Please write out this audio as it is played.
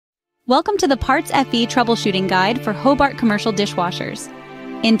Welcome to the PartsFe troubleshooting guide for Hobart commercial dishwashers.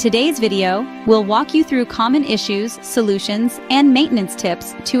 In today's video, we'll walk you through common issues, solutions, and maintenance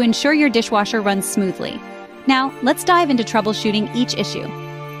tips to ensure your dishwasher runs smoothly. Now, let's dive into troubleshooting each issue.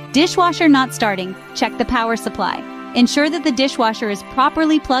 Dishwasher not starting, check the power supply. Ensure that the dishwasher is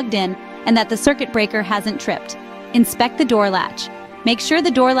properly plugged in and that the circuit breaker hasn't tripped. Inspect the door latch. Make sure the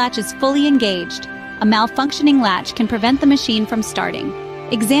door latch is fully engaged. A malfunctioning latch can prevent the machine from starting.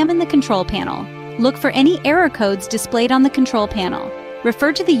 Examine the control panel. Look for any error codes displayed on the control panel.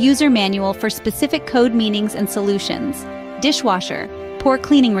 Refer to the user manual for specific code meanings and solutions. Dishwasher, poor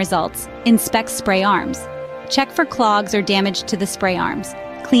cleaning results. Inspect spray arms. Check for clogs or damage to the spray arms.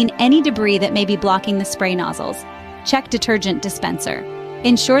 Clean any debris that may be blocking the spray nozzles. Check detergent dispenser.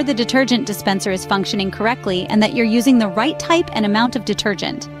 Ensure the detergent dispenser is functioning correctly and that you're using the right type and amount of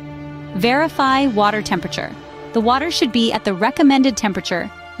detergent. Verify water temperature. The water should be at the recommended temperature,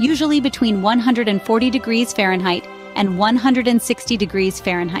 usually between 140 degrees Fahrenheit and 160 degrees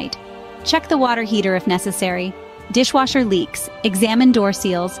Fahrenheit. Check the water heater if necessary. Dishwasher leaks. Examine door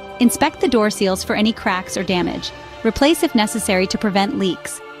seals. Inspect the door seals for any cracks or damage. Replace if necessary to prevent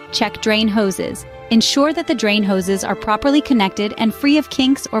leaks. Check drain hoses. Ensure that the drain hoses are properly connected and free of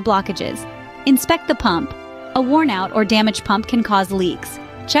kinks or blockages. Inspect the pump. A worn-out or damaged pump can cause leaks.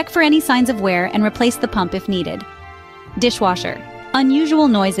 Check for any signs of wear and replace the pump if needed. Dishwasher. Unusual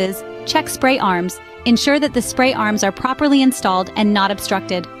noises. Check spray arms. Ensure that the spray arms are properly installed and not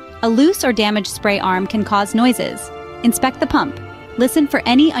obstructed. A loose or damaged spray arm can cause noises. Inspect the pump. Listen for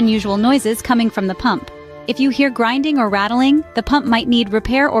any unusual noises coming from the pump. If you hear grinding or rattling, the pump might need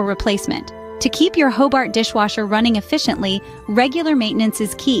repair or replacement. To keep your Hobart dishwasher running efficiently, regular maintenance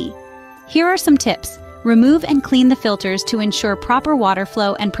is key. Here are some tips. Remove and clean the filters to ensure proper water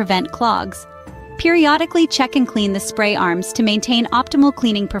flow and prevent clogs. Periodically check and clean the spray arms to maintain optimal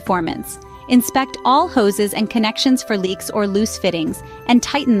cleaning performance. Inspect all hoses and connections for leaks or loose fittings and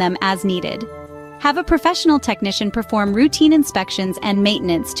tighten them as needed. Have a professional technician perform routine inspections and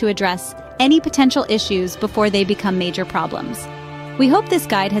maintenance to address any potential issues before they become major problems. We hope this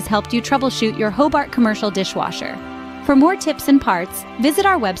guide has helped you troubleshoot your Hobart commercial dishwasher. For more tips and parts, visit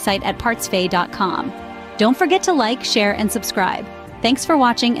our website at PartsFe.com. Don't forget to like, share, and subscribe. Thanks for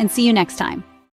watching and see you next time.